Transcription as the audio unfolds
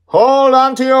Hold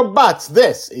on to your butts.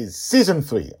 This is Season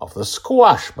 3 of the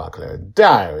Squashbuckler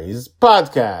Diaries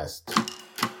podcast.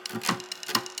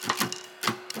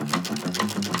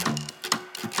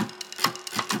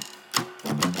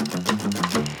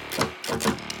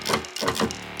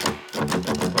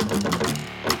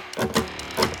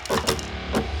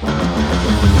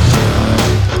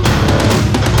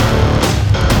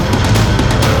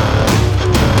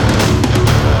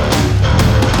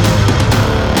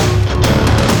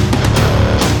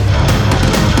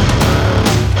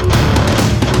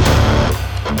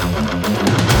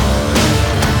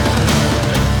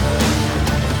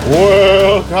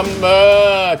 Welcome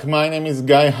back. My name is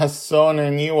Guy Hasson,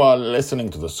 and you are listening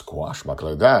to the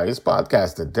Squashbuckler Diaries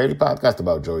podcast, a daily podcast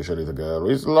about Joy Shelley, the girl who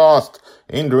is lost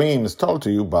in dreams, told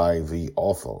to you by the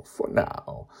author. For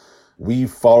now, we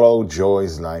follow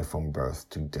Joy's life from birth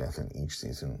to death, and each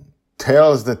season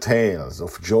tells the tales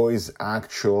of Joy's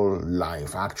actual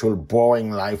life, actual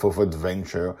boring life of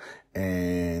adventure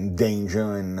and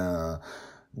danger and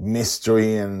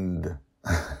mystery and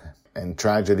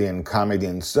tragedy and comedy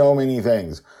and so many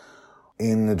things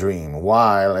in the dream,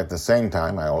 while at the same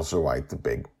time I also write the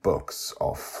big books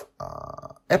of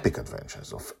epic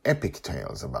adventures, of epic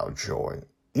tales about Joy.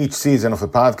 Each season of the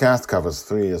podcast covers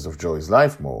 3 years of Joy's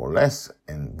life, more or less,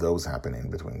 and those happen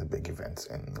in between the big events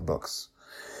in the books.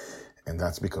 And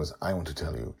that's because I want to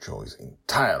tell you Joy's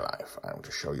entire life. I want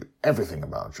to show you everything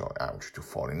about Joy. I want you to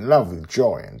fall in love with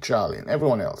Joy and Charlie and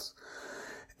everyone else.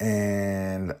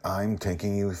 And I'm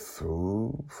taking you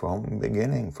through from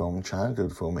beginning, from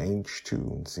childhood, from age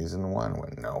 2, season 1,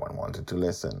 when no one wanted to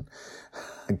listen.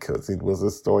 Because it was a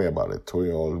story about a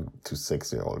 2-year-old to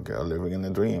 6-year-old girl living in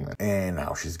a dream. And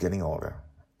now she's getting older.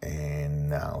 And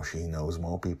now she knows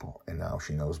more people. And now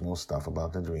she knows more stuff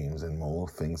about the dreams. And more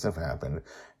things have happened.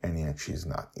 And yet she's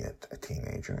not yet a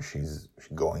teenager. She's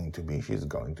going to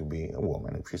be a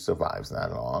woman if she survives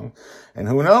that long. And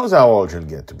who knows how old she'll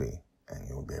get to be. And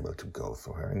you'll be able to go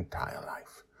through her entire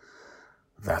life.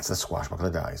 That's the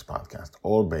Squashbuckler Diaries podcast,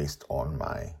 all based on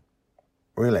my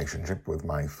relationship with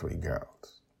my 3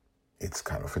 girls. It's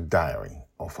kind of a diary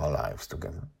of our lives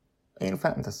together in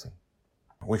fantasy.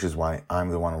 Which is why I'm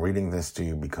the one reading this to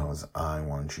you, because I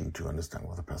want you to understand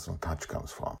where the personal touch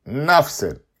comes from. Enough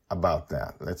said about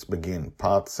that. Let's begin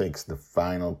part 6, the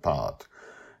final part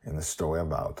in the story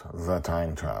about the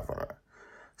time traveler.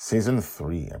 Season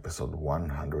 3, episode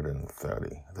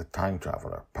 130, The Time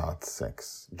Traveler, part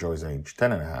 6, Joy's age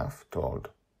 10.5, told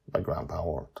by Grandpa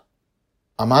Walt.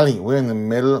 Amali, we're in the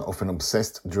middle of an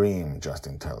obsessed dream,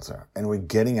 Justin tells her, and we're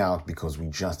getting out because we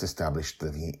just established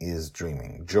that he is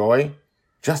dreaming. Joy?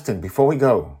 Justin, before we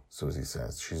go, Susie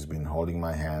says. She's been holding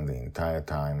my hand the entire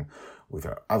time with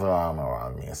her other arm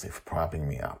around me as if propping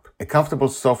me up. A comfortable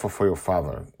sofa for your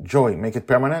father. Joy, make it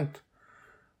permanent?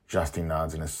 Justin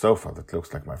nods, and a sofa that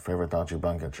looks like my favorite Archie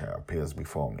Bunker chair appears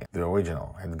before me. The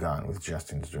original had gone with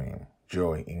Justin's dream.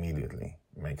 Joy immediately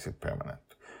makes it permanent.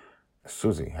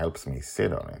 Susie helps me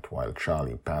sit on it while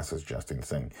Charlie passes Justin,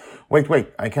 saying, Wait,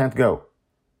 I can't go.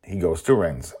 He goes to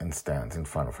Ren's and stands in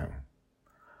front of him.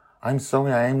 I'm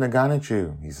sorry I aimed a gun at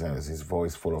you, he says, his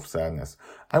voice full of sadness.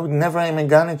 I would never aim a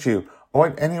gun at you or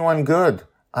at anyone good.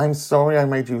 I'm sorry I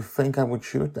made you think I would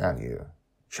shoot at you.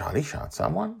 Charlie shot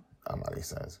someone? Amali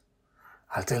says.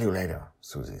 I'll tell you later,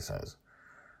 Susie says.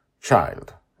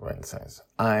 Child, Ren says,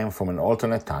 I'm from an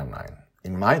alternate timeline.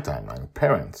 In my timeline,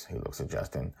 parents, he looks at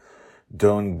Justin,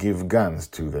 don't give guns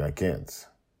to their kids.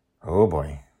 Oh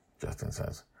boy, Justin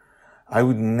says. I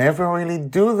would never really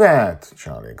do that,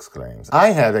 Charlie exclaims. I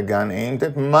had a gun aimed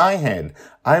at my head.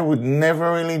 I would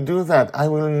never really do that. I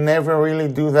will never really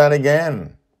do that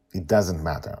again. It doesn't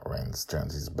matter, Renz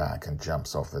turns his back and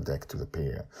jumps off the deck to the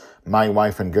pier. My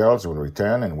wife and girls will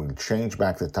return and we'll change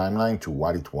back the timeline to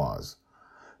what it was.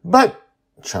 But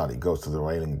Charlie goes to the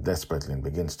railing desperately and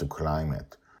begins to climb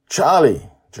it. Charlie,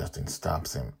 Justin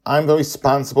stops him. I'm the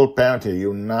responsible parent here.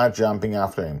 You're not jumping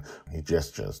after him. He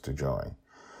gestures to Joy.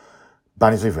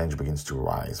 Bunny's revenge begins to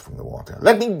rise from the water.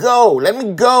 Let me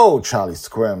go, Charlie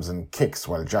squirms and kicks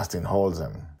while Justin holds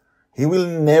him. He will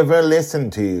never listen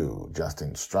to you.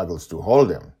 Justin struggles to hold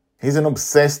him. He's an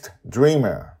obsessed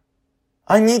dreamer.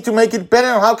 I need to make it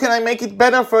better. How can I make it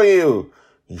better for you?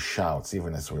 He shouts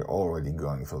even as we're already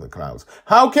going through the clouds.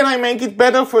 How can I make it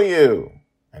better for you?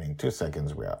 And in 2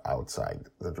 seconds we are outside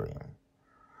the dream.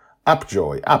 Up,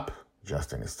 Joy, up.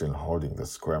 Justin is still holding the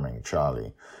squirming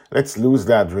Charlie. Let's lose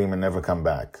that dream and never come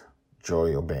back.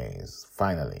 Joy obeys.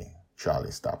 Finally,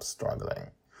 Charlie stops struggling.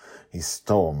 He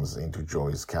storms into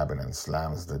Joy's cabin and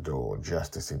slams the door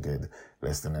just as he did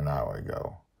less than an hour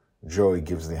ago. Joy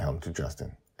gives the helm to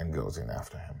Justin and goes in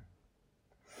after him.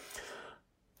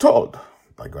 told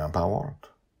by Grandpa Walt,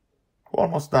 who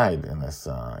almost died in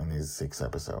his 6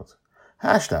 episodes.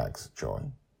 Hashtags: Joy,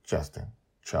 Justin,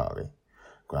 Charlie,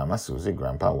 Grandma Susie,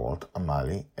 Grandpa Walt,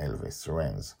 Amali, Elvis,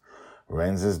 Renz,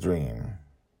 Renz's dream,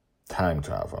 time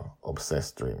travel,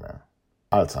 obsessed dreamer,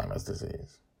 Alzheimer's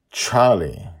disease.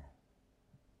 Charlie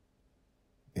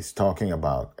is talking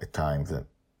about a time that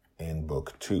in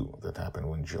book 2 that happened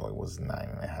when Joy was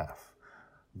 9.5.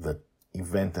 The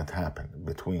event that happened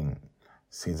between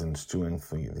seasons 2 and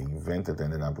 3, the event that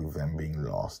ended up with them being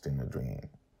lost in a dream.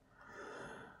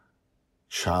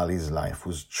 Charlie's life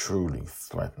was truly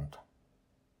threatened.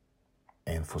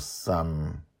 And for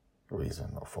some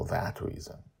reason, or for that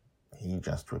reason, he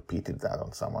just repeated that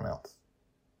on someone else.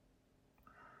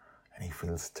 And he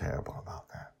feels terrible about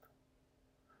that.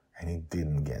 And he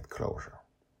didn't get closure.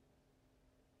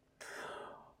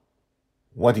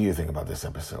 What do you think about this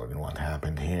episode and what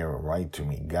happened here? Write to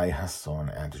me,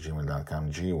 guyhasson@gmail.com,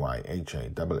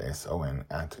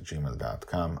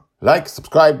 GYHASSON@gmail.com. Like,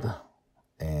 subscribe,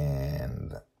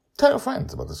 and tell your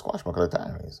friends about the Squashbuckler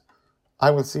Diaries.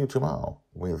 I will see you tomorrow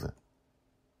with a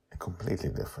completely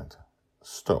different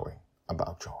story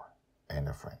about Joy and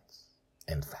her friends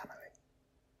and family.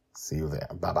 See you there.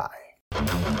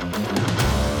 Bye-bye.